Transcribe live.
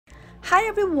Hi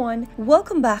everyone,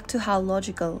 welcome back to How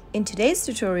Logical. In today's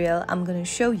tutorial, I'm going to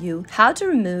show you how to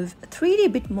remove 3D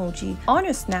Bitmoji on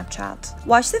your Snapchat.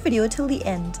 Watch the video till the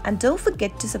end and don't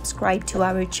forget to subscribe to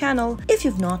our channel if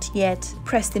you've not yet.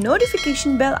 Press the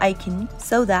notification bell icon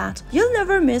so that you'll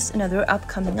never miss another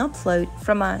upcoming upload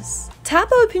from us.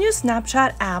 Tap open your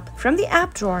Snapchat app from the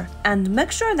app drawer and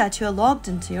make sure that you're logged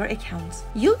into your account.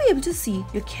 You'll be able to see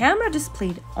your camera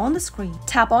displayed on the screen.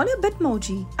 Tap on your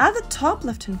Bitmoji at the top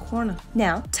left-hand corner.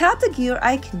 Now, tap the gear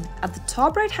icon at the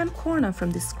top right-hand corner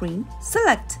from the screen.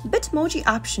 Select Bitmoji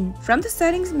option from the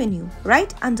settings menu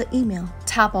right under email.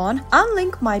 Tap on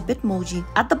Unlink My Bitmoji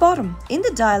at the bottom. In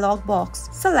the dialog box,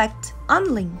 select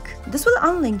Unlink. This will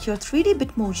unlink your 3D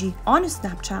Bitmoji on your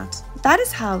Snapchat. That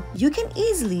is how you can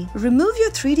easily remove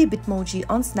your 3D Bitmoji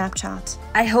on Snapchat.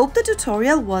 I hope the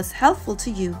tutorial was helpful to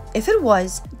you. If it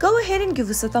was, go ahead and give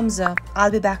us a thumbs up.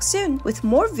 I'll be back soon with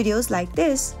more videos like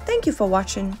this. Thank you for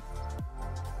watching.